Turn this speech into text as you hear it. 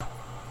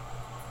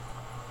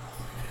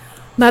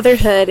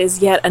Motherhood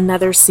is yet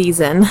another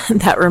season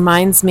that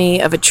reminds me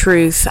of a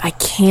truth I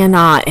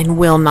cannot and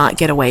will not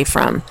get away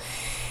from.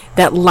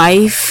 That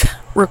life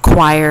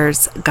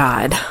requires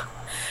God.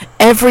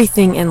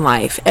 Everything in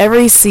life,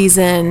 every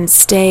season,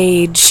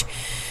 stage,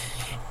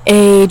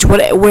 age,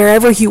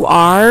 wherever you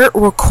are,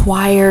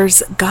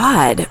 requires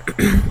God.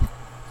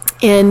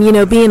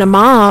 And, being a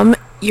mom,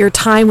 your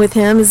time with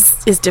Him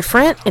is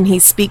different, and He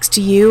speaks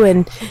to you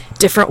in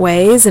different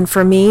ways. And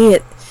for me,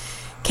 it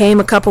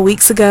came a couple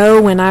weeks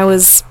ago when I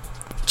was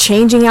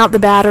changing out the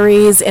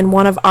batteries in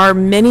one of our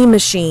mini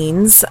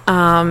machines.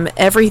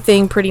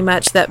 Everything pretty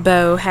much that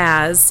Bo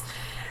has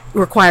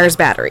requires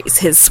batteries.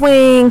 His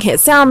swing,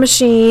 his sound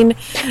machine,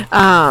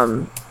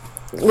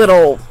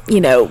 little,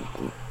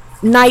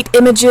 night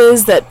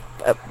images that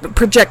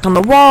project on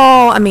the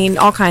wall. I mean,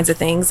 all kinds of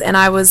things. And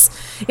I was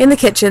in the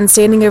kitchen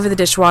standing over the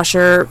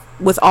dishwasher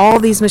with all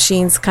these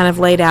machines kind of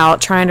laid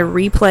out, trying to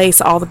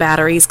replace all the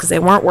batteries because they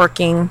weren't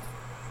working.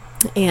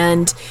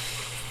 And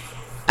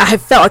I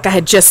felt like I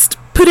had just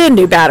put in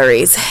new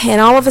batteries. And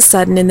all of a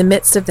sudden, in the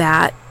midst of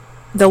that,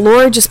 the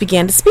Lord just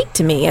began to speak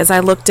to me as I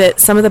looked at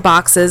some of the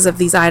boxes of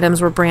these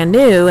items were brand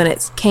new, and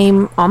it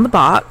came on the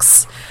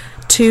box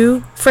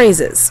 2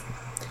 phrases: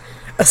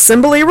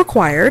 assembly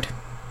required,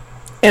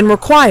 and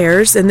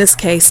requires, in this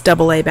case,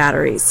 AA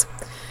batteries.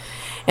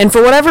 And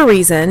for whatever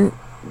reason,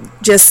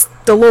 just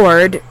the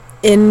Lord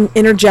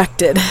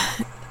interjected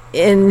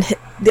in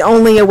the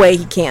only a way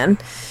He can.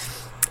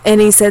 And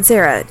He said,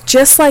 Sarah,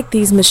 just like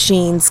these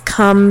machines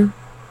come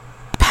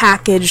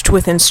packaged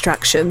with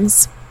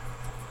instructions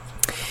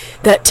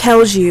that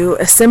tells you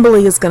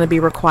assembly is going to be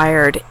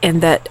required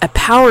and that a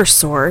power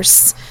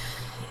source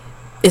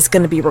is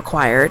going to be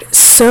required,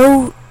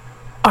 so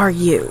are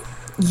you.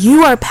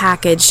 You are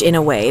packaged in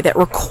a way that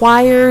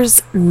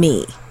requires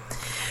me.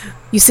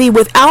 You see,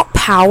 without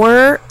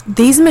power,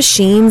 these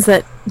machines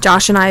that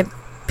Josh and I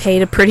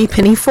paid a pretty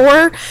penny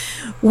for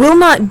will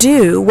not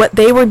do what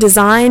they were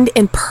designed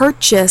and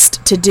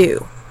purchased to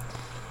do.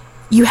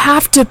 You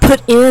have to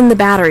put in the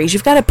batteries.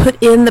 You've got to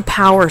put in the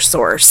power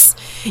source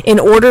in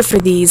order for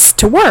these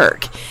to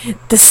work.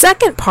 The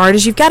second part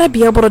is you've got to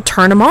be able to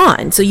turn them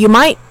on. So you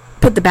might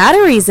put the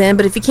batteries in,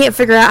 but if you can't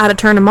figure out how to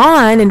turn them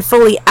on and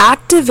fully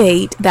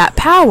activate that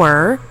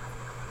power,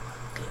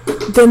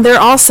 then they're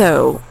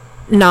also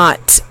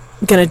not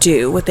going to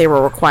do what they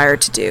were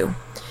required to do.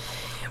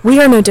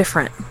 We are no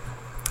different.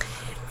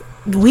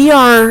 We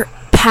are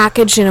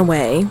packaged in a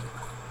way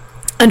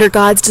under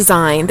God's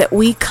design that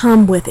we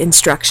come with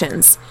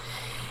instructions.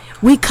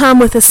 We come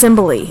with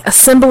assembly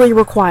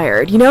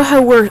required. You know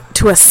how we're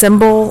to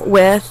assemble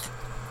with?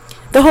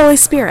 The Holy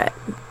Spirit.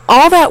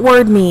 All that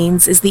word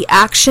means is the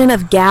action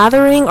of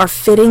gathering or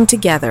fitting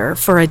together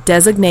for a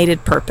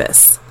designated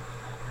purpose.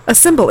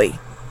 Assembly.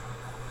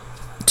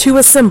 To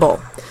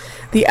assemble.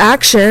 The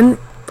action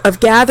of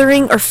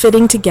gathering or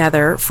fitting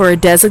together for a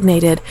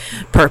designated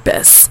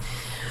purpose.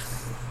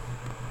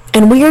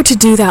 And we are to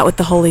do that with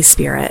the Holy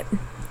Spirit.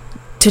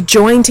 To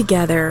join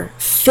together,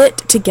 fit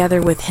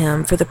together with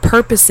Him for the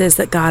purposes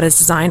that God has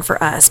designed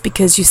for us.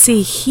 Because you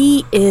see,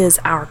 He is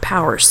our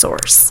power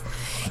source.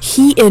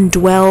 He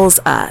indwells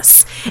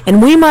us.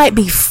 And we might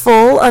be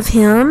full of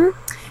Him,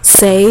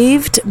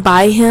 saved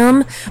by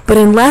Him, but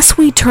unless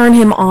we turn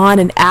Him on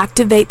and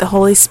activate the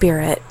Holy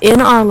Spirit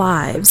in our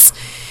lives,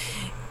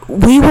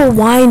 we will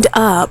wind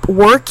up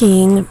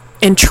working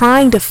and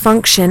trying to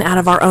function out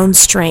of our own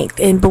strength.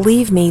 And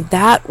believe me,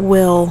 that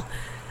will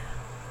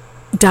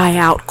die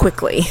out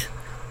quickly.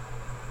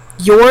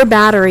 Your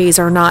batteries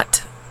are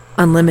not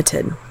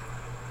unlimited.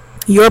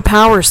 Your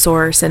power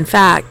source, in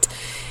fact,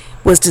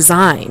 was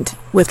designed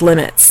with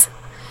limits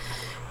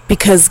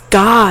because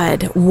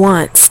God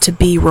wants to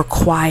be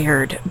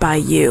required by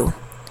you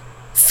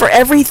for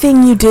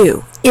everything you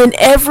do, in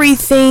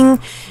everything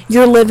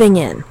you're living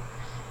in,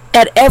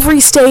 at every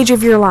stage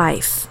of your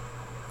life.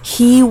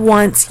 He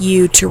wants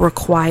you to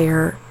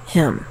require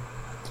Him.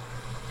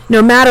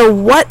 No matter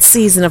what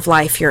season of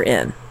life you're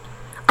in,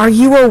 are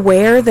you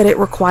aware that it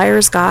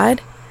requires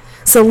God?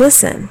 So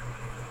listen,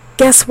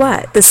 guess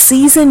what? The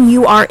season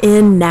you are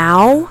in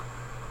now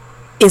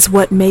is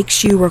what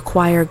makes you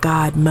require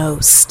God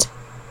most.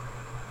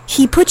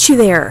 He put you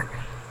there,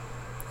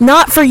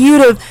 not for you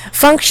to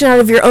function out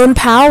of your own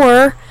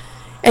power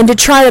and to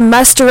try to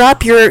muster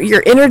up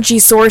your energy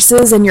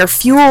sources and your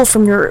fuel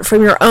from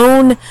your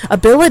own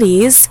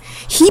abilities.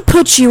 He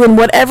put you in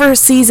whatever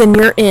season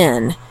you're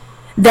in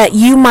that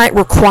you might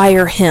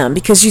require Him,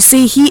 because you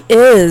see, He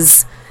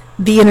is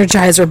the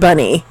Energizer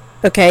Bunny,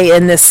 okay,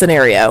 in this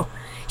scenario.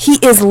 He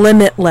is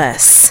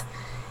limitless.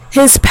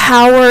 His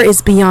power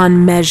is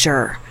beyond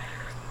measure.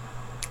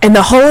 And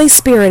the Holy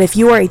Spirit, if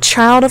you are a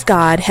child of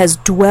God, has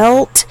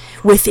dwelt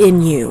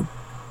within you.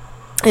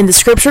 And the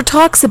scripture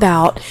talks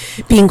about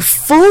being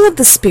full of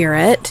the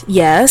Spirit,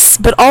 yes,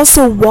 but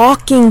also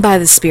walking by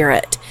the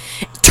Spirit,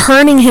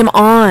 turning Him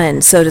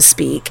on, so to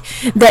speak,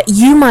 that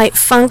you might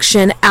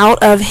function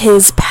out of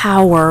His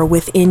power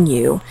within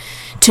you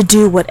to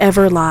do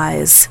whatever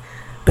lies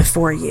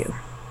before you.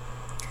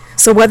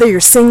 So whether you're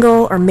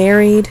single or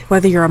married,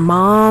 whether you're a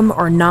mom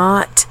or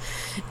not,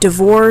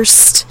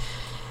 divorced,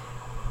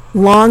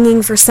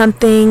 longing for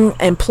something,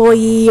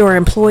 employee or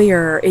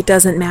employer, it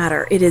doesn't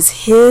matter. It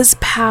is His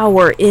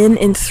power in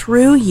and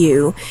through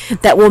you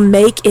that will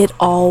make it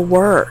all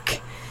work.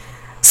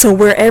 So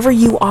wherever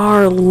you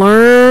are,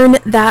 learn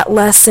that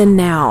lesson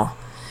now.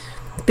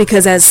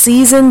 Because as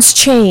seasons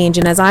change,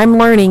 and as I'm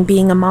learning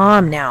being a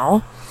mom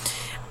now,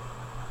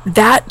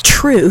 that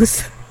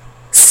truth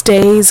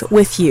stays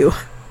with you.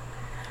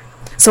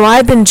 So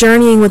I've been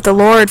journeying with the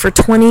Lord for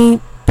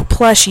 20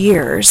 plus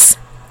years.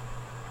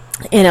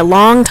 And a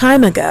long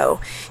time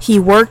ago, He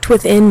worked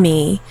within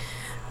me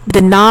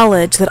the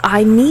knowledge that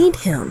I need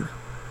Him.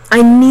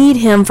 I need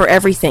Him for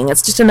everything.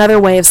 It's just another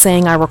way of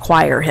saying I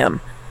require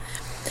Him.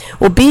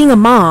 Well, being a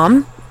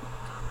mom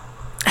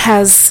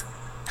has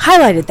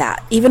highlighted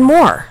that even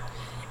more.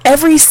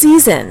 Every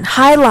season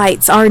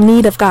highlights our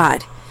need of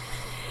God.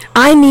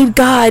 I need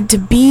God to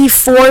be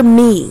for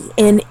me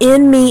and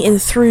in me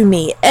and through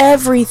me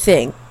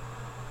everything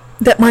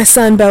that my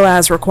son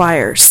Boaz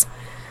requires.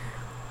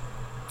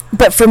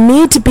 But for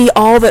me to be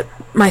all that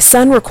my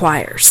son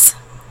requires,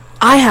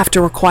 I have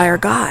to require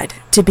God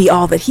to be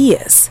all that He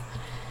is.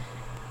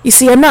 You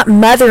see, I'm not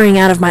mothering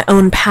out of my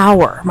own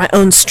power, my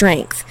own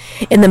strength.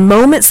 In the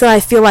moments that I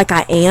feel like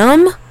I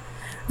am,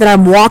 that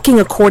I'm walking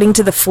according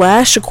to the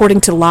flesh,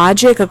 according to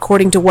logic,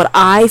 according to what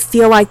I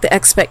feel like the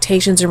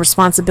expectations and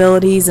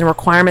responsibilities and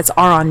requirements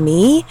are on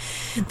me,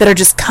 that are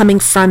just coming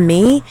from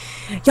me,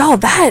 y'all,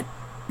 that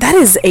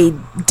is a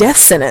death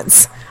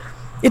sentence.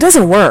 It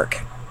doesn't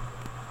work.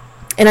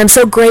 And I'm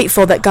so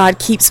grateful that God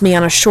keeps me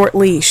on a short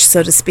leash,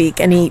 so to speak,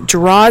 and He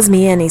draws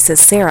me in. He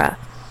says, Sarah,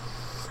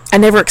 I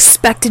never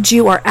expected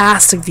you or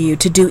asked of you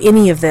to do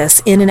any of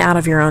this in and out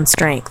of your own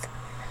strength.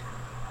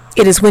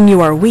 It is when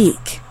you are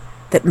weak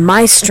that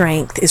my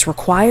strength is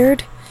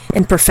required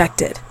and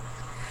perfected.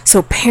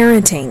 So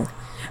parenting,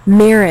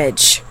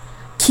 marriage,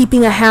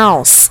 keeping a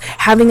house,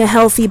 having a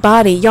healthy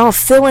body, y'all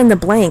fill in the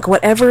blank,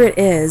 whatever it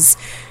is,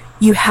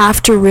 you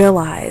have to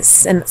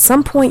realize, and at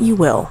some point you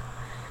will,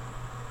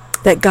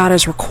 that God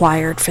is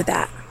required for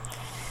that.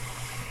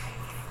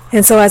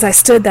 And so as I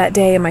stood that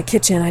day in my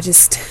kitchen, I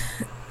just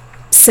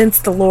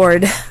sensed the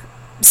Lord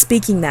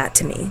speaking that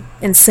to me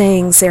and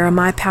saying, Sarah,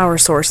 my power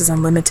source is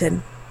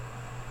unlimited.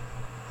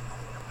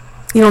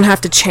 You don't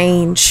have to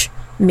change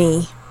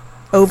me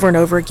over and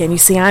over again. You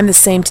see, I'm the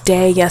same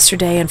today,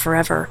 yesterday, and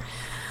forever.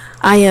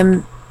 I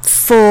am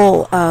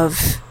full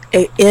of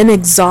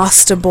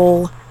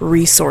inexhaustible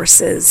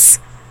resources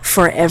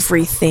for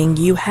everything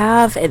you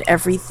have and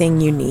everything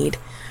you need.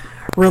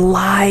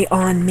 Rely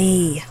on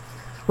me.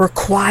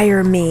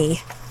 Require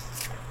me.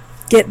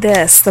 Get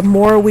this, the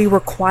more we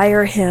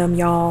require Him,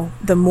 y'all,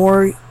 the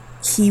more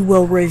He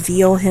will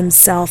reveal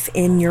Himself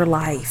in your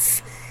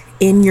life,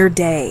 in your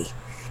day.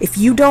 If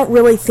you don't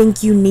really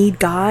think you need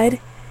God,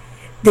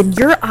 then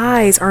your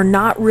eyes are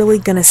not really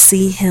going to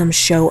see Him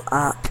show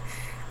up.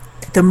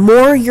 The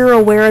more you're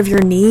aware of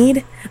your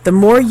need, the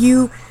more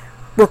you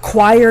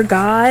require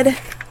God,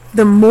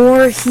 the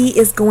more He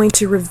is going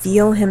to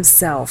reveal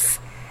Himself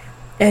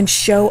and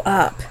show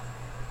up.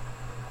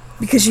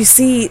 Because you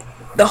see,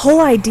 the whole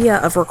idea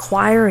of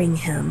requiring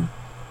Him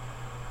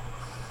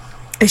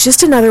is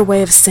just another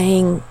way of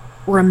saying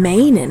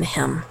remain in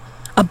Him,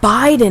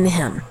 abide in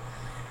Him,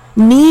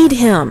 need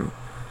Him,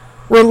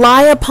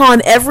 rely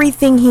upon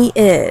everything He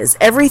is,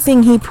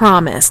 everything He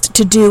promised,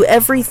 to do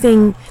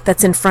everything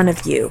that's in front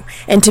of you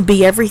and to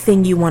be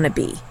everything you want to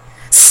be.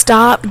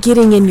 Stop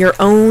getting in your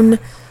own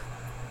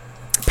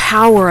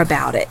power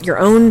about it, your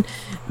own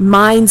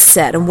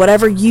mindset, and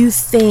whatever you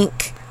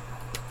think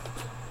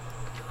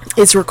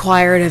is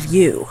required of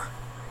you.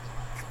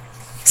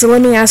 So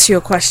let me ask you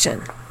a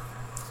question.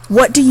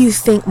 What do you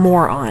think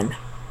more on?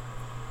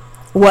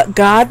 What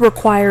God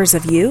requires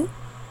of you,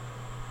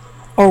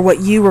 or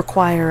what you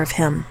require of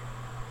Him?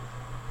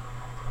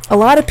 A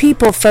lot of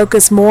people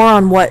focus more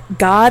on what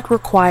God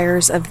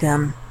requires of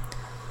them.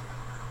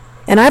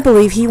 And I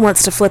believe He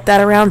wants to flip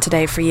that around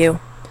today for you.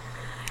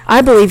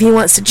 I believe He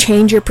wants to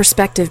change your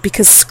perspective,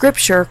 because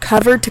Scripture,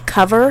 cover to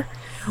cover,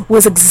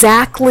 was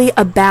exactly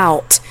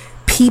about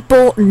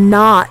people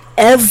not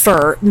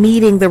ever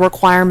meeting the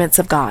requirements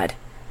of God.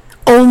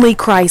 Only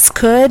Christ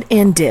could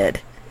and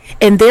did.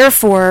 And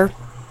therefore,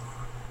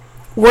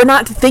 we're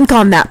not to think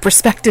on that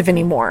perspective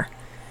anymore.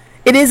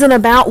 It isn't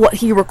about what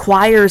He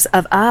requires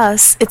of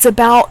us. It's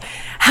about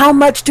how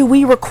much do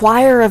we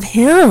require of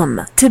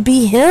Him to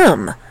be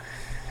Him.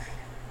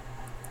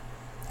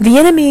 The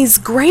enemy's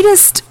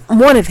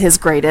one of his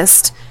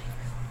greatest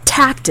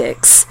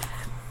tactics,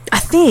 I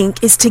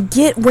think, is to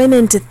get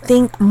women to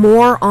think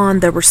more on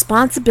the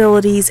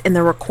responsibilities and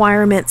the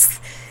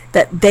requirements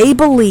that they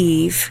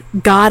believe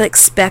God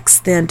expects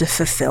them to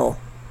fulfill.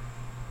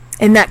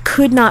 And that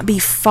could not be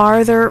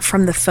farther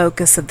from the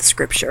focus of the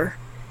Scripture.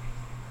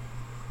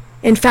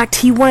 In fact,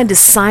 he wanted to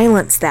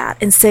silence that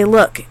and say,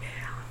 look,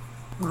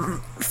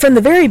 from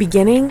the very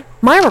beginning,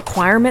 my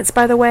requirements,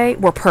 by the way,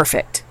 were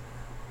perfect.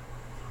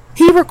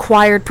 He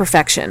required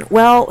perfection.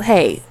 Well,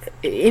 hey,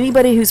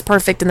 Anybody who's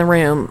perfect in the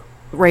room,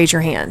 raise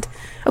your hand.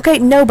 Okay,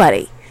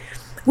 nobody.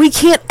 We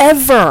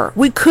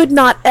could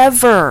not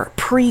ever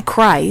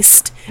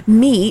pre-Christ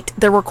meet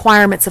the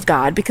requirements of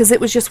God because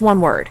it was just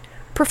one word: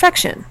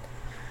 perfection.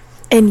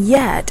 And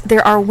yet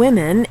there are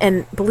women,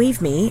 and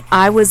believe me,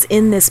 I was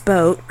in this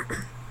boat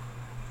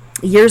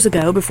years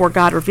ago before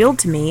God revealed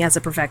to me as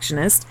a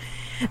perfectionist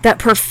that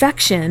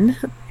perfection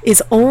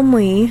is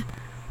only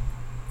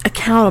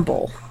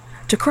accountable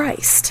to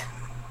Christ.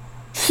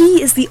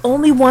 He is the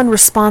only one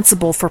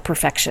responsible for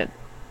perfection.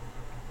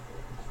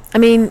 I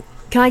mean,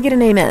 can I get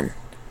an amen?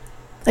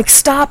 Like,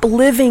 stop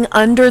living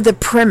under the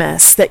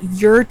premise that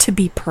you're to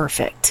be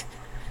perfect.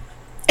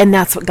 And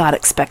that's what God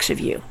expects of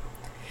you.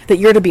 That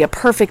you're to be a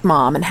perfect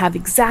mom and have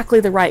exactly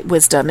the right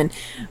wisdom and,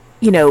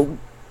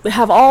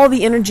 have all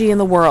the energy in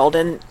the world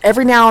and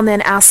every now and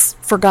then ask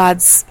for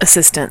God's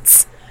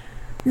assistance.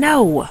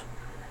 No.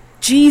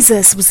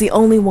 Jesus was the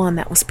only one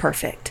that was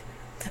perfect.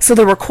 So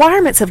the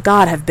requirements of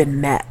God have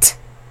been met.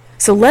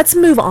 So let's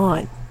move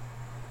on.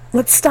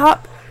 Let's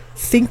stop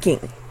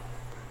thinking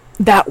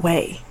that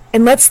way.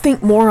 And let's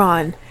think more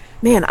on,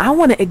 man, I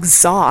want to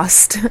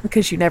exhaust,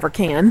 because you never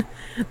can,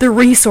 the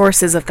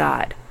resources of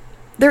God.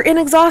 They're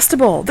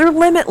inexhaustible. They're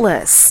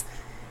limitless.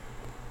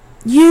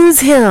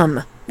 Use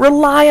Him.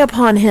 Rely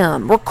upon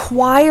Him.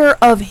 Require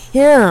of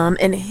Him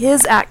and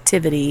His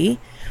activity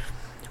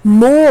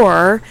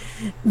more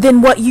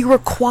than what you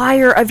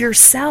require of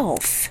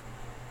yourself.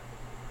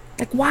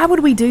 Like, why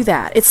would we do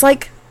that? It's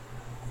like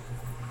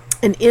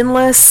an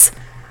endless,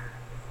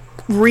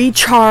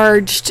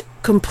 recharged,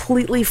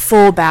 completely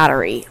full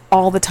battery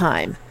all the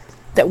time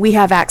that we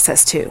have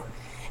access to.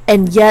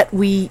 And yet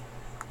we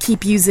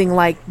keep using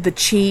like the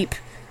cheap,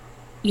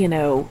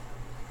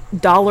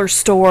 dollar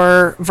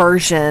store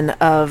version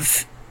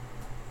of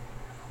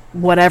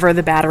whatever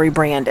the battery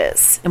brand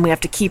is. And we have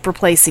to keep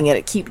replacing it.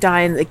 It keeps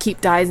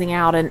dying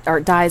out or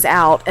dies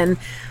out, and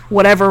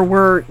whatever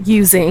we're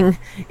using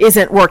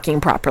isn't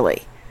working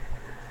properly.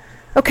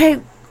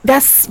 Okay,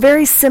 that's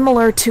very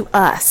similar to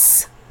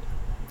us.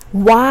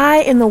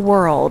 Why in the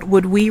world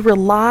would we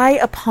rely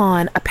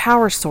upon a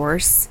power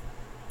source,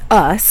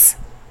 us,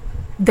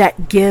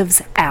 that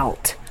gives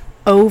out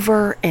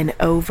over and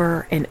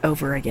over and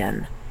over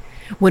again,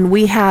 when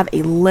we have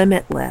a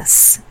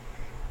limitless,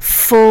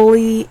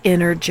 fully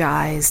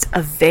energized,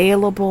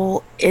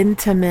 available,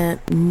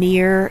 intimate,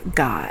 near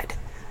God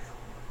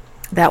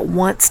that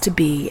wants to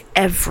be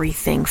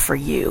everything for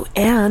you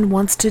and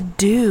wants to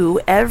do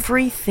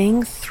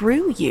everything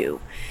through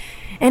you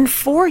and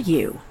for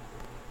you?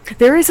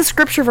 There is a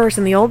scripture verse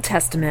in the Old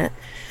Testament,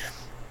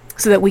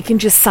 so that we can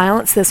just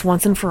silence this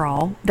once and for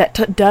all,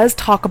 that does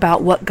talk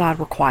about what God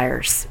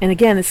requires. And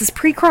again, this is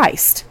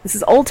pre-Christ. This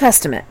is Old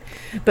Testament.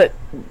 But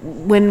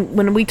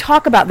when we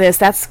talk about this,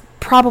 that's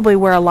probably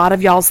where a lot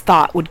of y'all's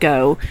thought would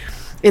go,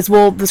 is,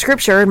 well, the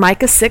scripture,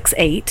 Micah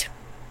 6:8,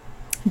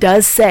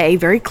 does say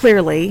very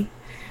clearly,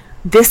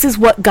 this is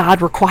what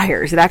God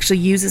requires. It actually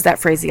uses that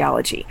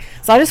phraseology.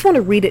 So I just want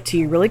to read it to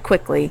you really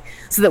quickly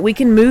so that we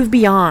can move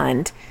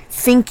beyond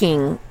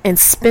thinking and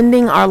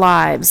spending our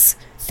lives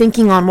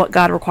thinking on what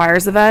God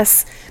requires of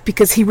us,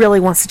 because He really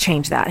wants to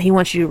change that. He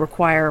wants you to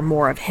require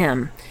more of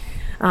Him.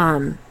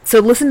 So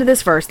listen to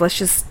this verse. Let's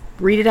just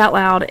read it out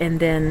loud, and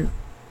then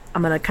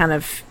I'm going to kind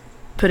of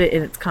put it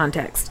in its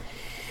context.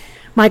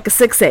 Micah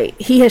 6:8.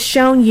 He has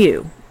shown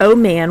you, O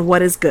man,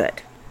 what is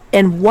good.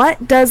 And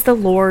what does the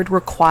Lord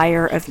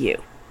require of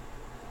you?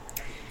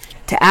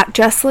 To act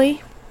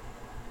justly,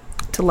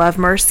 to love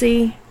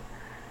mercy,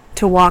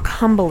 to walk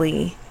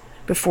humbly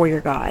before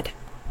your God.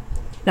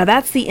 Now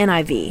that's the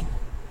NIV.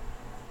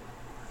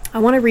 I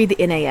want to read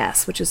the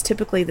NAS, which is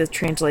typically the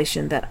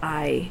translation that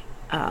I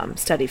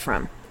study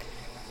from.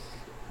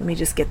 Let me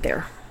just get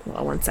there. Hold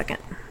on one second.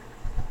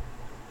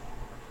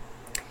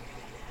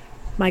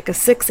 Micah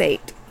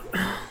 6:8.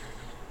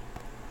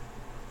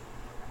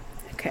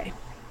 Okay.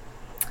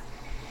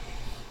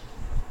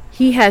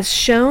 He has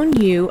shown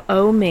you,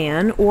 O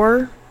man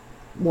or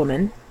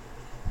woman,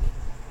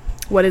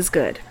 what is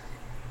good.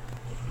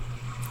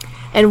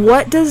 And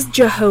what does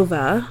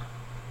Jehovah,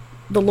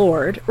 the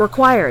Lord,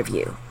 require of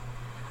you?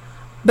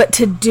 But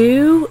to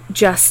do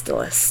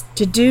justice,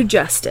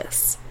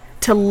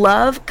 to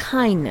love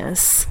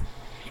kindness,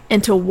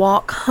 and to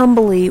walk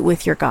humbly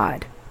with your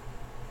God.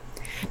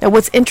 Now,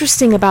 what's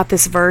interesting about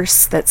this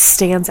verse that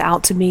stands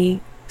out to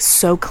me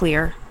so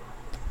clear,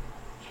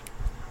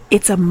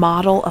 it's a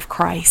model of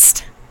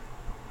Christ,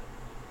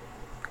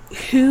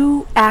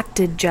 who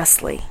acted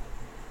justly,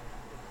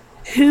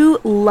 who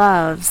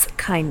loves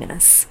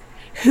kindness,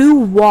 who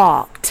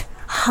walked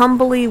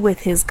humbly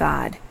with his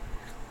God.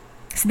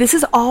 So this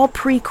is all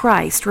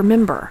pre-Christ,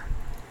 remember.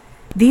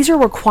 These are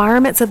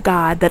requirements of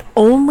God that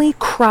only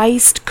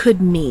Christ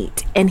could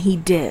meet, and He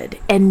did.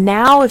 And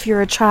now if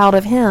you're a child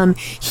of Him,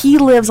 He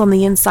lives on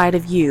the inside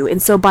of you.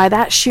 And so by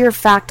that sheer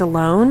fact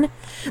alone,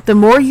 the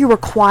more you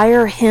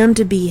require Him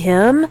to be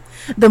Him,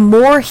 the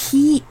more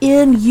He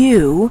in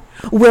you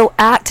will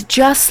act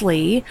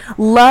justly,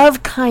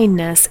 love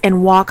kindness,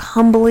 and walk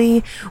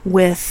humbly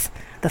with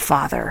the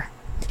Father.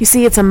 You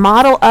see, it's a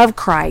model of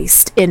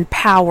Christ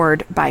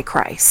empowered by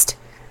Christ.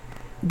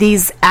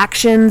 These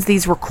actions,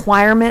 these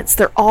requirements,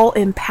 they're all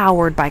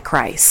empowered by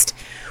Christ.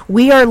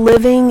 We are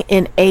living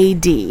in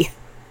AD,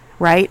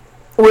 right?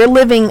 We're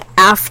living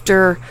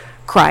after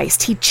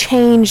Christ. He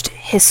changed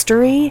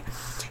history.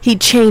 He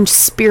changed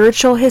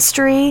spiritual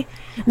history,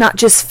 not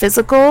just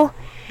physical.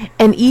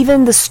 And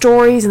even the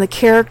stories and the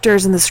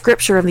characters in the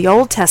scripture of the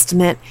Old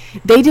Testament,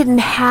 they didn't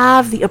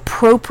have the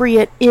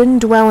appropriate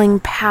indwelling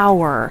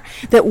power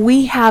that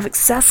we have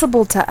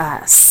accessible to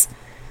us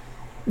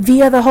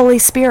via the Holy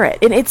Spirit.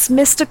 And it's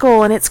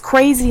mystical and it's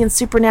crazy and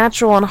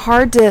supernatural and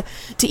hard to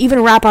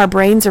even wrap our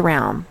brains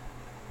around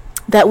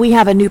that we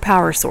have a new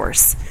power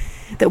source,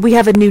 that we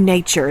have a new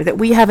nature, that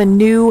we have a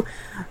new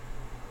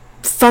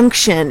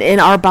function in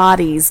our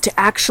bodies to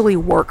actually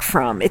work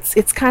from.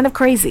 It's kind of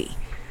crazy.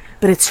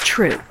 But it's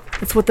true.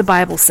 It's what the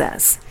Bible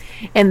says.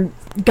 And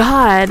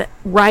God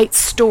writes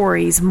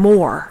stories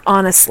more,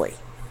 honestly,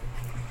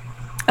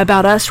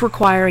 about us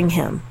requiring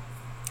Him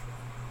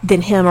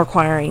than Him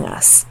requiring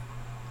us.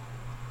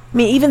 I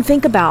mean, even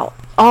think about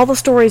all the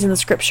stories in the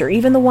Scripture,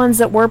 even the ones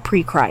that were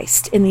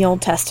pre-Christ in the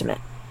Old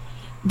Testament.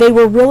 They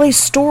were really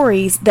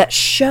stories that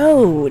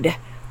showed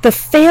the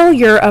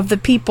failure of the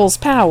people's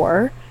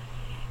power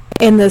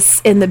and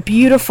the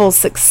beautiful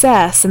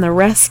success and the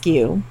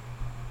rescue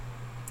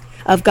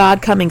of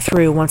God coming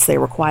through once they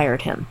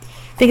required Him.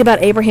 Think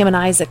about Abraham and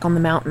Isaac on the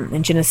mountain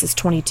in Genesis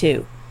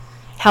 22.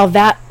 How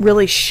that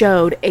really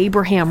showed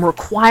Abraham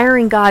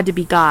requiring God to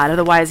be God,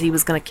 otherwise he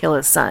was going to kill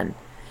his son.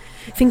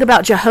 Think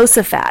about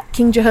Jehoshaphat,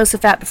 King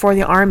Jehoshaphat before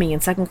the army in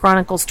 2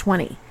 Chronicles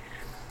 20.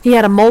 He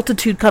had a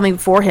multitude coming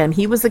before him.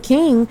 He was the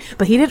king,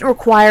 but he didn't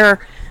require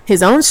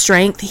his own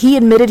strength. He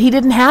admitted he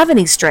didn't have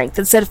any strength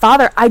and said,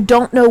 Father, I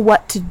don't know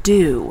what to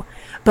do,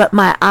 but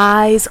my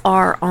eyes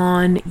are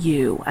on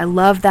you. I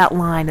love that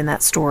line in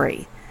that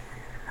story.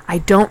 I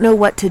don't know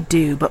what to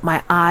do, but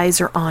my eyes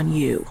are on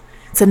you.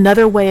 It's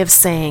another way of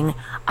saying,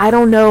 I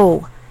don't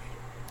know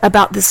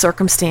about this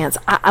circumstance.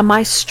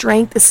 My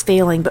strength is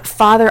failing, but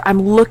Father,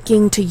 I'm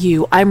looking to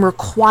you. I'm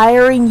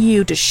requiring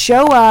you to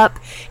show up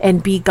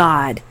and be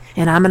God,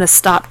 and I'm going to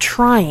stop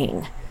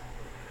trying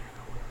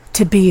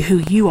to be who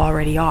you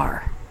already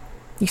are.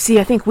 You see,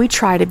 I think we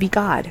try to be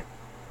God.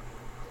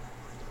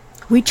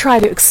 We try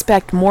to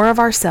expect more of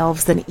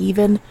ourselves than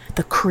even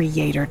the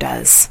Creator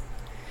does,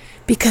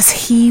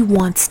 because He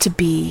wants to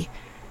be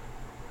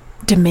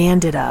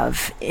demanded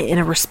of in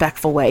a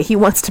respectful way. He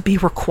wants to be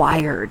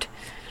required.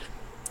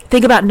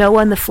 Think about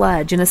Noah and the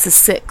flood, Genesis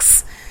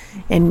 6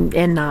 and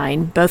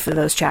 9, both of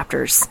those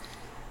chapters.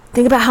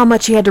 Think about how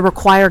much he had to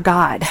require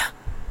God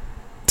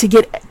to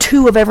get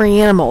 2 of every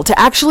animal, to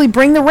actually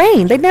bring the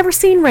rain. They'd never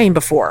seen rain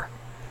before.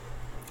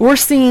 We're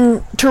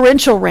seeing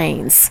torrential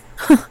rains.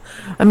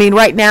 I mean,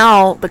 right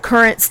now, the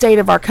current state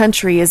of our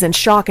country is in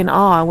shock and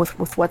awe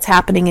with what's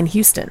happening in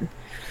Houston.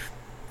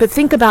 But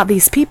think about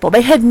these people.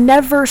 They had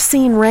never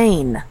seen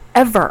rain,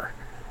 ever.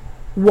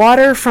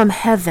 Water from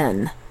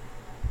heaven.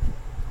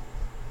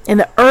 And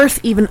the earth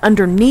even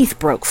underneath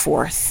broke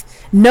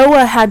forth.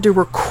 Noah had to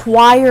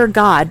require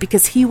God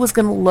because he was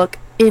going to look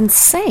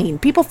insane.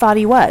 People thought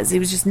he was. He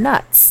was just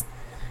nuts.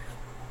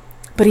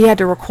 But he had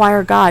to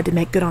require God to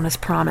make good on his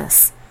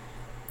promise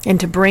and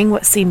to bring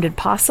what seemed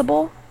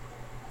impossible,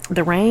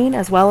 the rain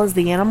as well as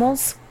the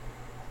animals,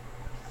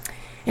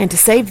 and to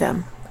save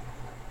them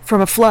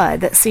from a flood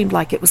that seemed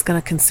like it was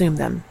going to consume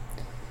them.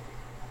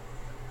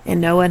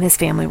 And Noah and his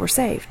family were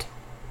saved.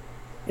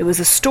 It was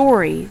a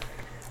story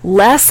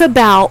less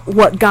about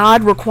what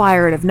God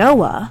required of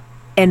Noah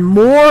and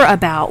more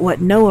about what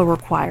Noah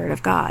required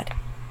of God.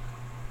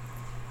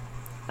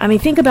 I mean,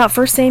 think about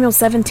 1 Samuel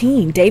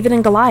 17, David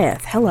and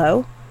Goliath.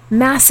 Hello.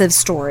 Massive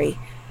story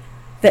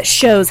that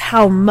shows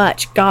how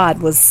much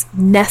God was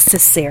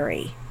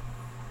necessary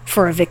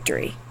for a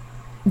victory.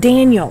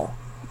 Daniel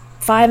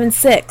 5 and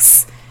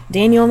 6,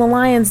 Daniel in the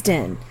lion's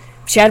den,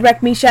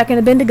 Shadrach, Meshach, and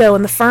Abednego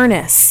in the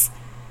furnace.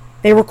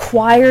 They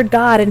required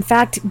God. In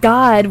fact,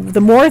 God, the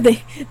more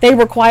they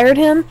required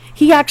Him,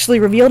 He actually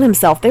revealed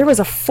Himself. There was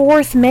a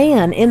 4th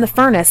man in the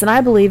furnace, and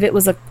I believe it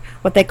was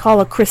what they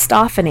call a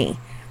Christophany,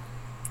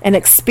 an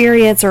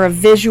experience or a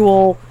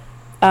visual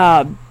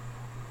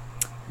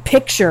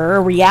picture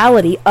or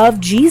reality of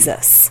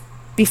Jesus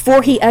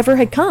before He ever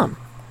had come.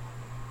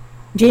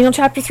 Daniel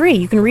chapter 3,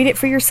 you can read it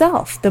for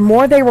yourself. The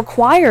more they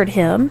required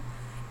Him,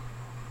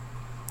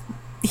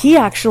 He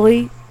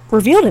actually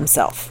revealed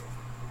Himself.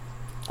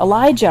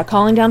 Elijah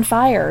calling down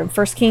fire in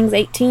 1 Kings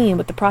 18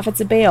 with the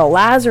prophets of Baal.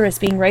 Lazarus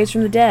being raised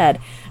from the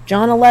dead.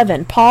 John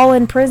 11. Paul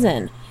in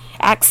prison.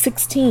 Acts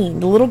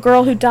 16. The little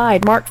girl who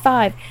died. Mark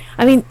 5.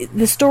 I mean,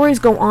 the stories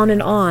go on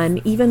and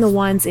on, even the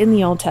ones in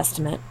the Old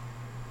Testament.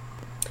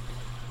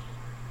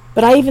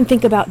 But I even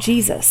think about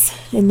Jesus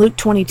in Luke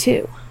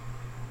 22.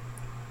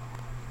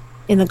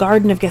 In the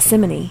Garden of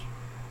Gethsemane,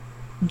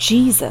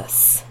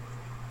 Jesus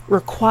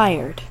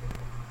required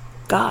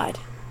God.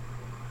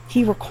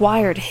 He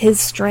required His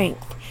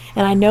strength.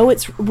 And I know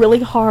it's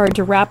really hard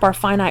to wrap our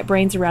finite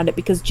brains around it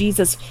because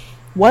Jesus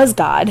was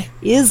God,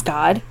 is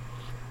God,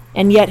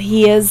 And yet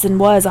he is and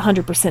was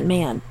 100%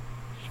 man.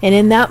 And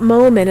in that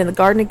moment in the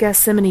Garden of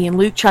Gethsemane in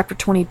Luke chapter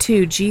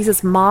 22,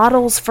 Jesus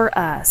models for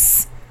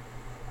us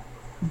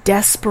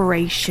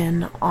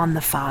desperation on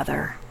the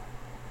Father,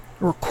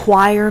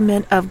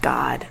 requirement of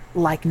God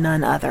like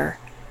none other,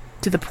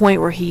 to the point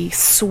where he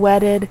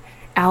sweated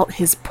out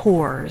his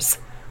pores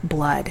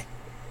blood.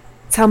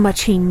 It's how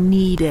much he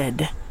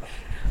needed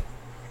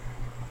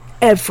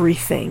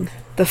everything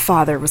the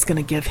Father was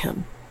going to give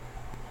him.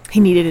 He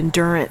needed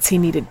endurance, he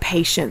needed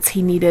patience,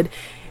 he needed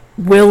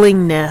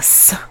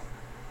willingness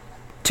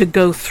to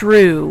go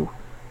through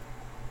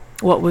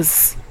what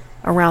was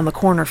around the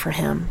corner for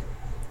him,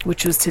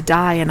 which was to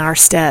die in our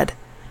stead.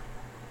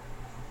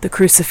 The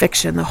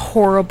crucifixion, the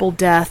horrible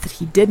death that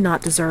he did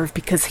not deserve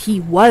because he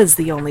was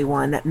the only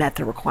one that met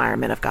the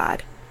requirement of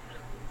God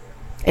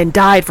and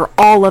died for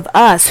all of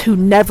us who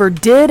never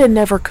did and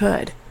never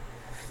could.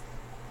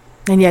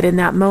 And yet in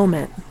that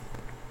moment,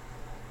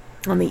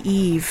 on the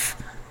eve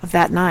of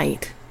that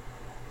night,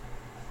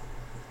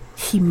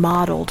 he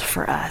modeled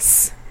for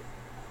us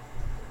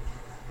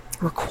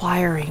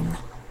requiring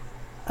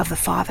of the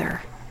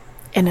Father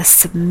and a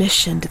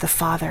submission to the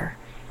Father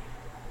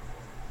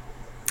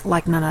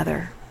like none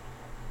other.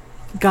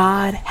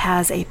 God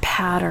has a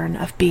pattern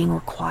of being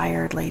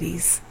required,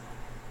 ladies.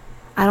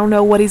 I don't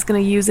know what he's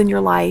going to use in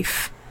your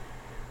life,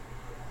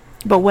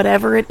 but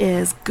whatever it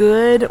is,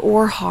 good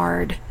or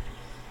hard,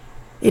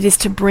 it is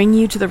to bring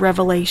you to the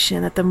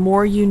revelation that the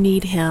more you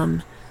need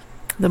him,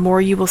 the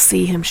more you will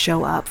see him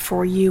show up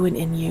for you and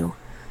in you.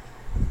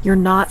 You're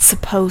not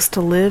supposed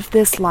to live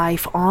this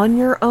life on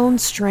your own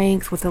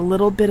strength with a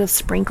little bit of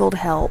sprinkled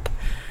help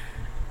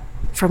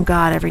from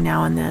God every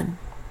now and then.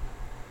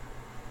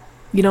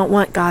 You don't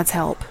want God's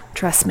help,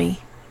 trust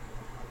me.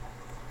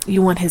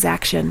 You want his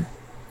action.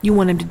 You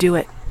want him to do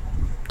it,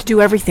 to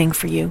do everything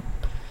for you.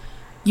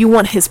 You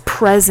want his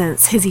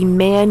presence, his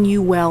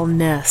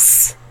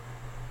Emmanuel-ness,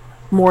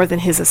 more than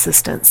his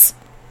assistance.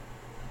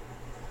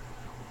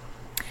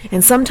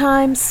 And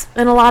sometimes,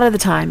 and a lot of the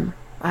time,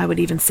 I would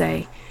even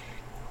say,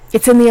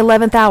 it's in the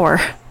 11th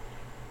hour.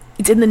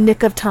 It's in the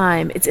nick of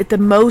time. It's at the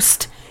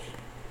most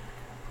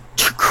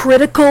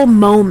critical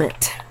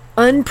moment,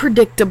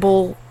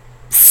 unpredictable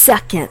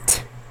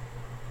second,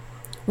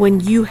 when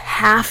you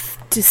have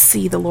to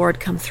see the Lord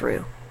come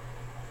through,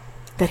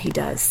 that he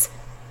does.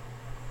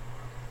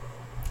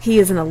 He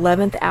is an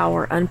 11th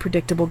hour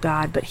unpredictable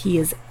God, but he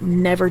is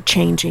never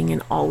changing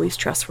and always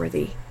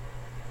trustworthy.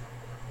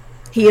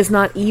 He is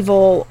not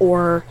evil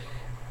or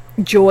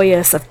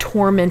joyous of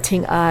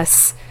tormenting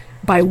us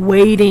by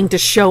waiting to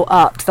show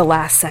up to the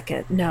last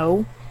second.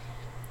 No.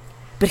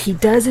 But he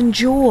does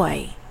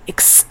enjoy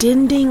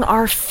extending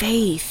our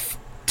faith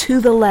to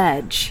the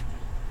ledge,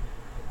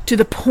 to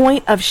the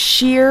point of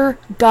sheer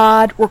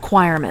God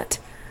requirement.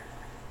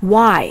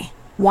 Why?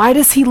 Why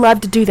does he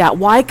love to do that?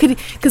 Why could he?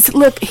 Because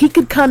look, he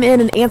could come in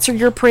and answer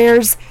your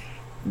prayers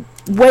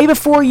way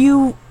before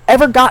you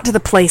ever got to the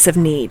place of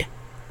need.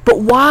 But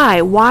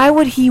why? Why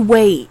would he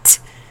wait?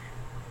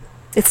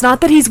 It's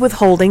not that he's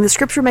withholding. The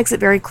scripture makes it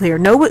very clear.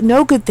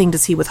 No good thing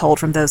does he withhold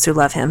from those who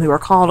love him, who are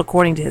called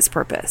according to his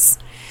purpose.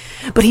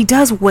 But he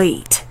does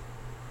wait.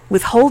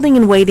 Withholding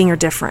and waiting are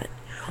different.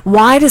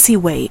 Why does he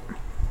wait?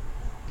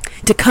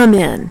 To come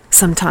in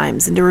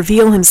sometimes and to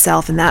reveal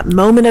himself in that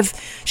moment of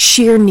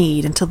sheer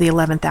need until the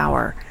 11th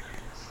hour.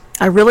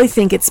 I really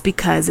think it's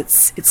because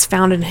it's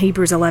found in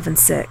Hebrews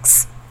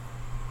 11:6.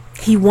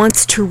 He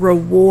wants to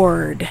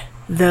reward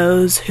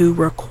those who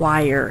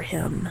require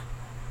him.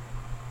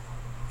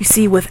 You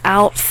see,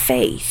 without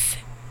faith,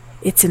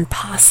 it's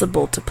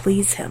impossible to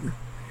please him.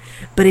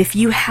 But if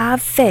you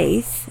have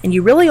faith, and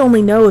you really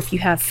only know if you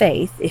have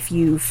faith if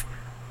you've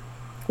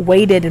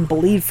waited and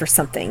believed for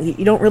something.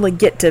 You don't really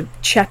get to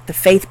check the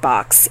faith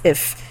box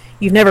if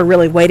you've never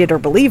really waited or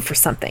believed for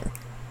something,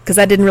 because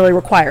that didn't really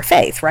require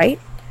faith, right?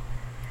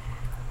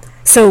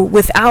 So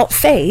without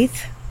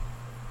faith,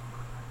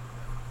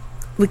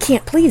 we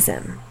can't please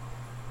him.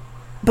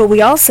 But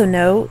we also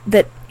know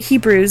that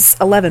Hebrews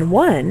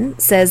 11:1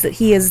 says that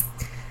he is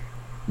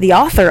the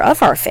author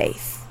of our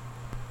faith.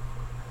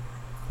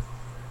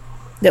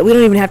 That we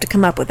don't even have to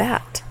come up with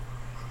that.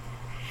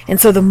 And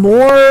so the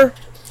more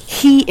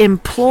he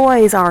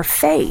employs our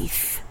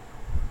faith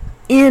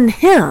in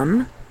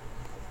him,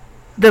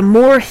 the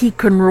more he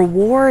can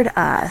reward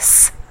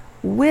us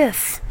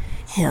with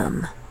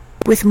him,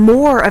 with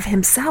more of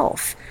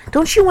himself.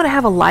 Don't you want to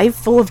have a life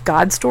full of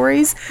God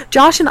stories?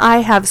 Josh and I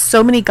have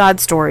so many God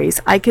stories.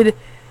 I could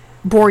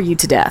bore you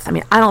to death. I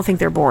mean, I don't think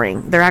they're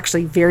boring. They're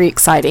actually very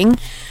exciting.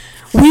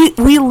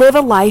 We live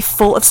a life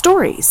full of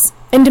stories.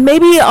 And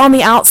maybe on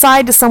the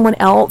outside to someone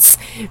else,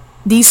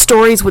 these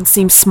stories would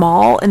seem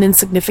small and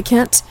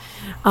insignificant.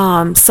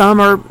 Some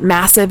are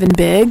massive and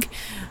big.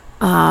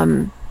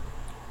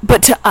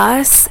 But to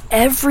us,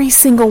 every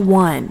single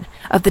one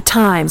of the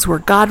times where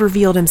God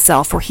revealed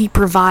himself, where he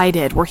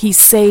provided, where he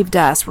saved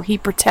us, where he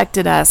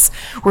protected us,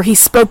 where he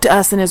spoke to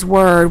us in his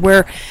word,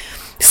 where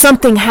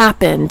something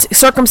happened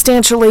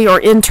circumstantially or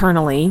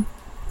internally,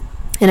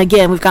 and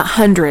again, we've got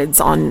hundreds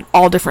on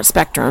all different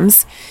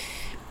spectrums,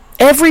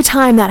 every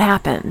time that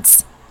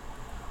happens,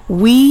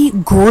 we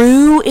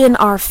grew in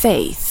our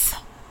faith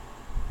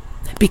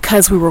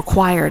because we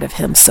required of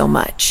him so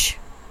much.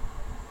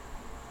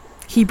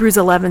 Hebrews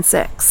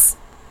 11:6.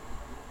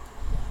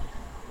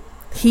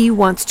 He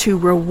wants to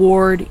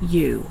reward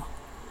you,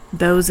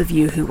 those of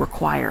you who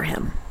require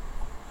him.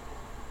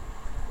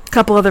 A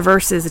couple other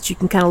verses that you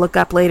can kind of look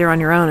up later on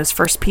your own is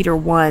 1 Peter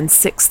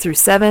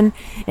 1:6-7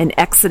 and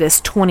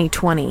Exodus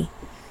 20:20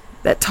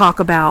 that talk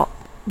about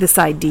this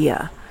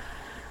idea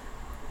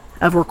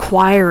of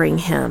requiring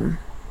him,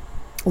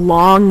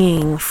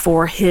 longing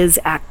for his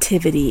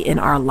activity in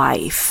our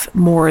life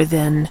more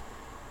than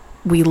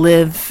we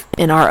live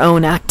in our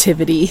own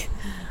activity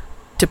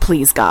to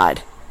please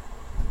God.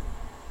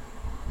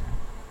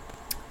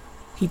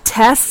 He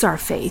tests our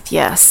faith,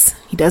 yes.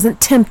 He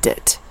doesn't tempt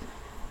it.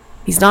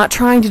 He's not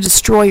trying to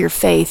destroy your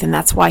faith, and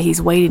that's why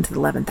he's waiting to the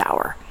 11th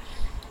hour.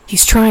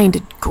 He's trying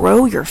to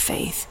grow your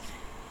faith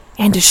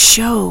and to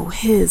show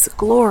his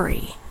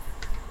glory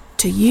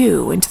to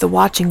you and to the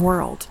watching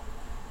world.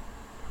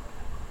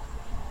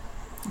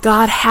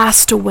 God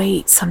has to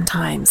wait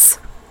sometimes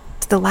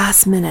to the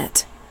last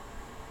minute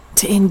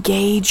to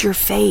engage your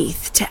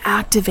faith, to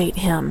activate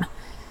him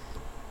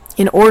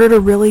in order to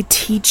really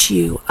teach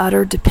you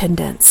utter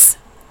dependence.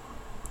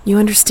 You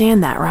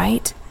understand that,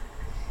 right?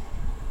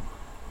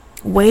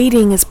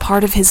 Waiting is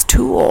part of his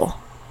tool,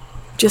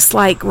 just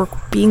like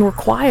being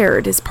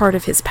required is part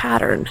of his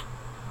pattern.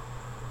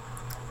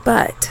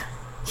 But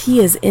he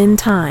is in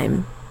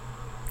time,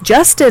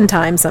 just in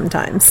time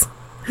sometimes,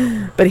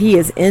 but he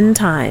is in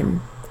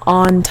time,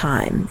 on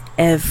time,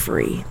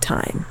 every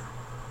time.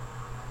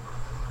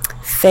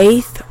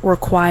 Faith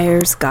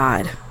requires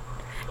God,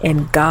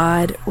 and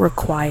God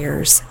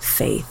requires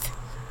faith.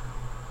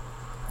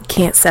 You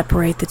can't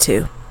separate the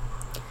two.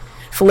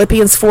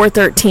 Philippians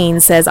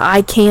 4:13 says,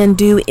 I can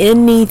do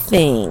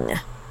anything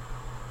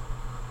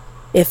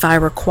if I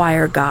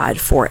require God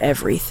for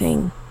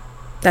everything.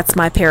 That's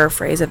my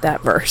paraphrase of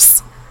that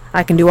verse.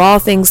 I can do all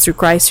things through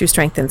Christ who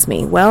strengthens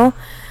me. Well,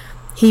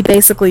 he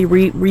basically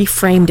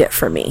reframed it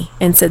for me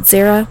and said,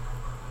 Sarah,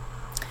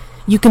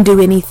 you can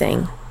do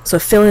anything. So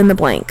fill in the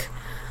blank.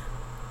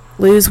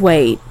 Lose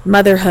weight,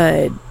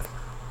 motherhood,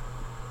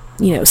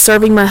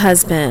 serving my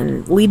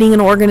husband, leading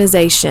an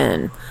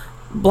organization,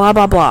 blah,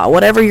 blah, blah,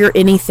 whatever your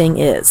anything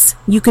is.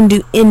 You can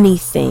do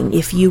anything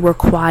if you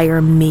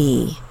require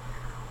me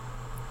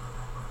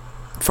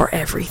for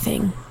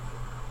everything.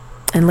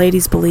 And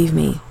ladies, believe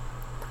me,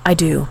 I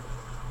do.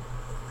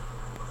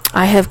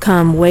 I have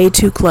come way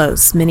too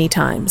close many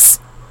times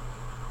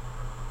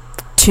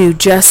to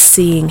just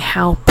seeing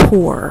how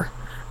poor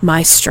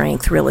my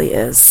strength really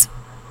is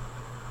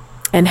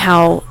and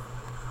how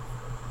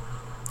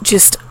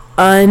just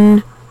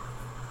unable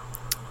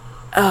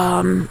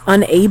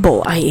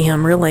I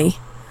am, really.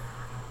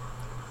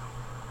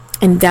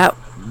 And that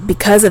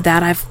because of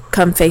that, I've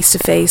come face to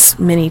face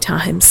many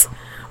times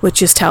with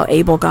just how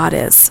able God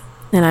is.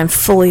 And I'm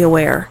fully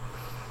aware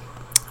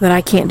that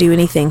I can't do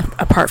anything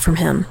apart from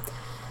him.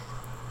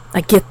 I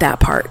get that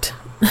part.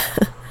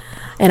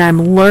 And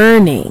I'm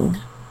learning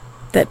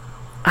that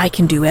I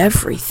can do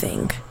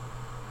everything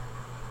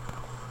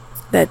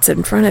that's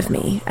in front of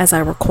me as I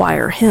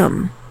require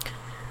him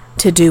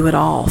to do it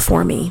all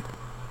for me.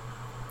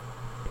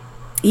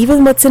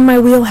 Even what's in my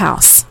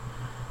wheelhouse.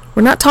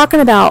 We're not talking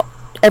about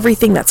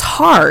everything that's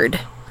hard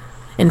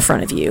in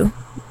front of you.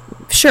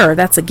 Sure,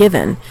 that's a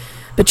given.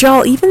 But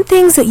y'all, even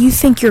things that you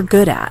think you're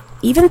good at,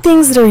 even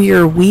things that are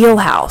your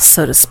wheelhouse,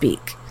 so to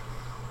speak,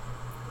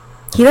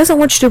 he doesn't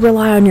want you to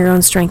rely on your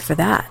own strength for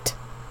that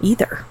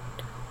either.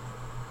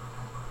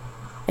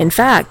 In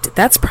fact,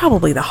 that's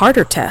probably the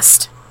harder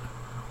test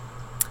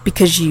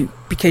because you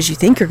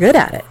think you're good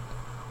at it.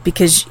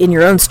 Because in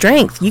your own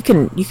strength, you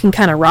can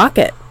kind of rock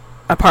it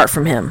apart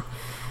from him.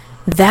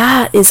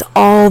 That is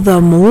all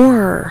the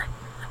more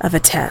of a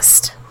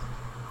test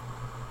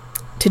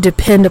to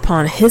depend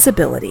upon his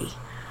ability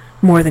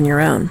more than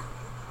your own.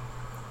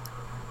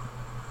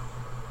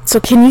 So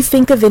can you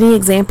think of any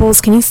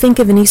examples? Can you think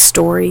of any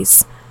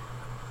stories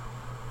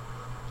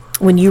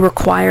when you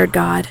required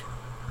God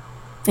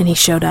and he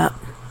showed up?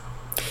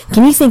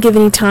 Can you think of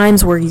any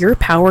times where your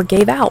power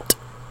gave out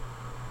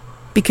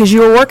because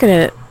you were working in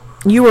it?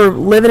 You were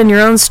living in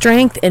your own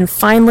strength and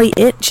finally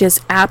it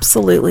just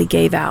absolutely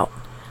gave out.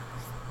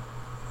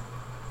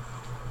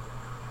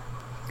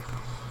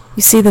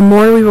 You see, the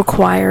more we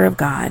require of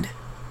God,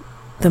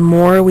 the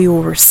more we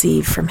will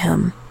receive from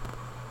him.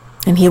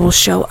 And he will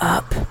show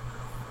up.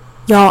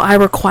 Y'all, I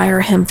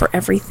require him for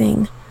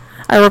everything.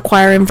 I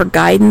require him for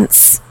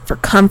guidance, for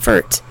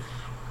comfort,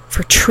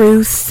 for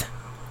truth.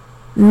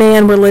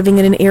 Man, we're living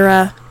in an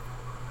era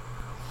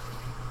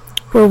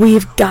where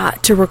we've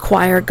got to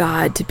require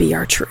God to be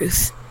our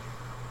truth.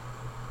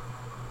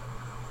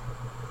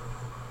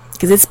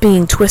 Because it's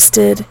being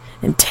twisted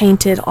and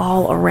tainted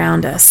all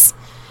around us.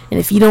 And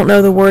if you don't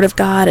know the Word of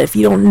God, if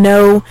you don't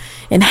know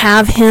and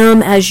have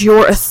him as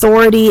your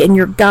authority and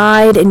your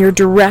guide and your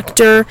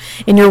director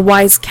and your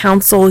wise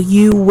counsel,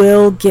 you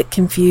will get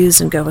confused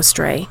and go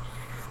astray.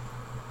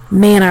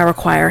 Man, I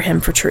require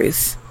him for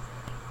truth.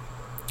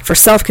 For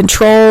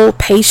self-control,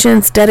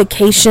 patience,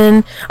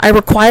 dedication, I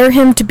require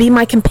him to be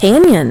my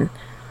companion.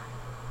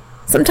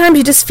 Sometimes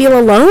you just feel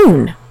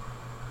alone,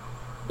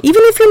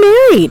 even if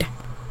you're married.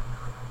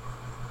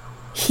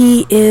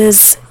 He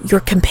is your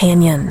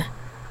companion.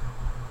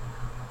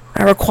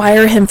 I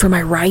require him for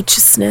my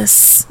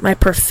righteousness, my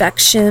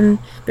perfection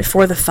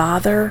before the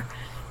Father.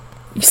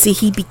 You see,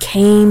 he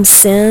became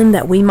sin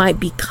that we might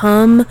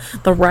become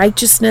the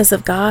righteousness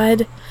of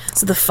God.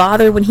 So the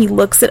Father, when he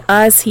looks at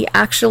us, he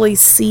actually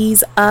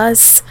sees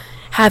us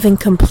having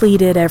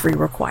completed every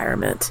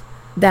requirement.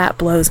 That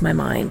blows my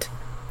mind,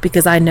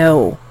 because I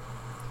know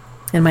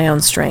in my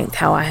own strength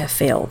how I have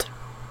failed.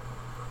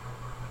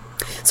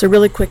 So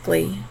really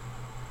quickly,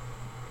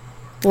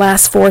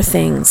 last 4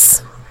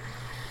 things.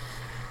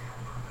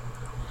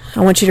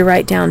 I want you to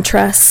write down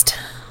trust,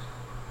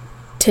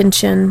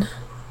 tension,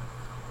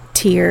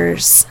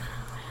 tears,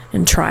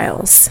 and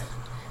trials.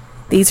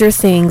 These are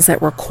things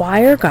that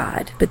require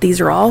God, but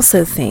these are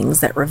also things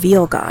that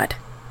reveal God.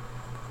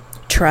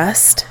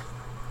 Trust,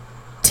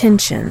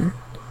 tension,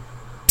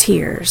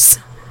 tears,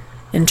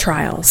 and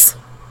trials.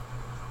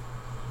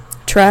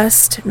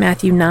 Trust,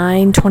 Matthew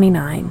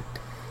 9:29.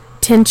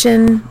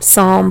 Tension,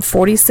 Psalm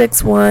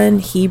 46:1,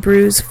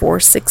 Hebrews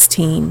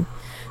 4:16.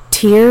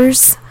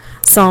 Tears,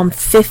 Psalm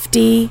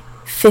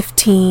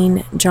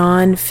 50:15,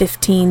 John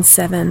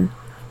 15:7.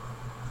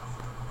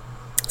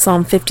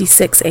 Psalm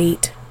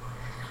 56:8.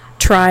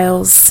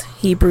 Trials,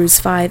 Hebrews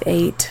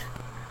 5:8.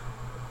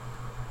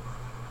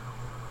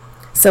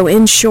 So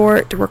in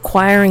short,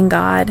 requiring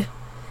God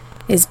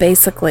is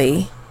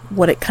basically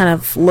what it kind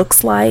of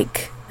looks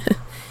like.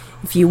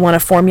 If you want a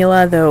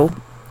formula, though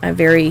I'm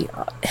very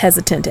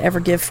hesitant to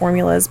ever give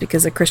formulas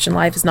because a Christian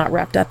life is not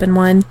wrapped up in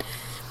one.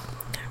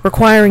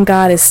 Requiring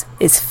God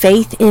is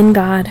faith in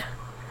God,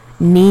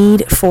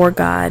 need for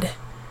God,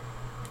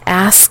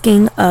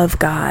 asking of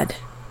God,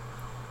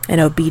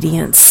 and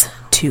obedience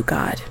to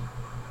God.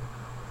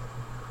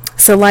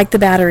 So like the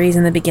batteries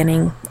in the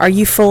beginning, are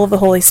you full of the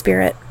Holy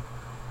Spirit?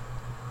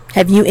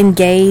 Have you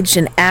engaged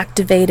and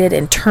activated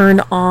and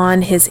turned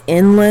on his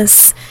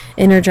endless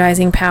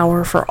energizing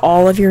power for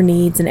all of your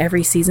needs in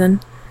every season?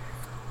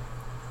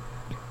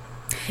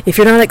 If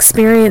you're not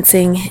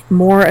experiencing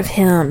more of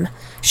him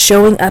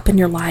showing up in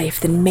your life,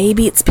 then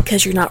maybe it's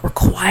because you're not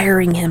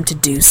requiring him to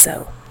do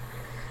so.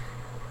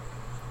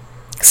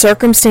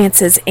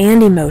 Circumstances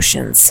and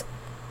emotions,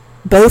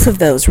 both of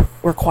those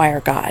require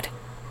God.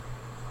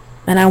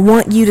 And I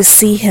want you to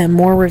see him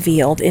more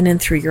revealed in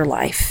and through your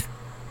life.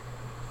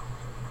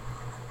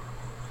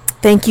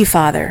 Thank you,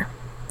 Father,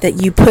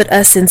 that you put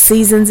us in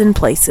seasons and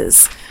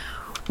places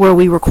where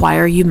we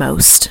require you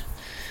most,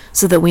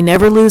 so that we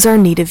never lose our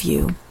need of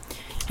you,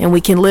 and we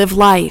can live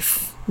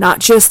life not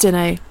just in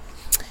a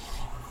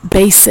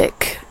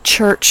basic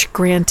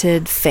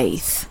church-granted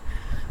faith,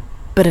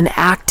 but an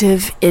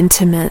active,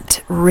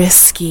 intimate,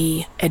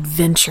 risky,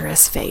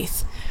 adventurous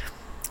faith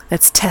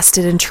that's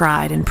tested and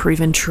tried and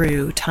proven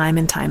true time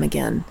and time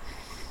again.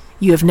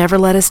 You have never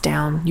let us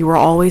down. You are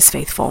always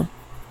faithful.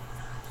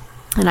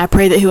 And I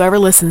pray that whoever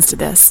listens to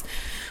this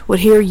would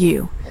hear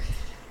you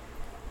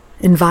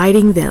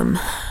inviting them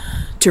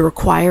to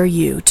require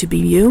you to be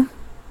you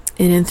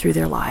in and through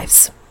their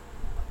lives.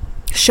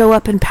 Show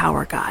up in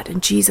power, God.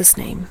 In Jesus'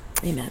 name,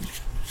 amen.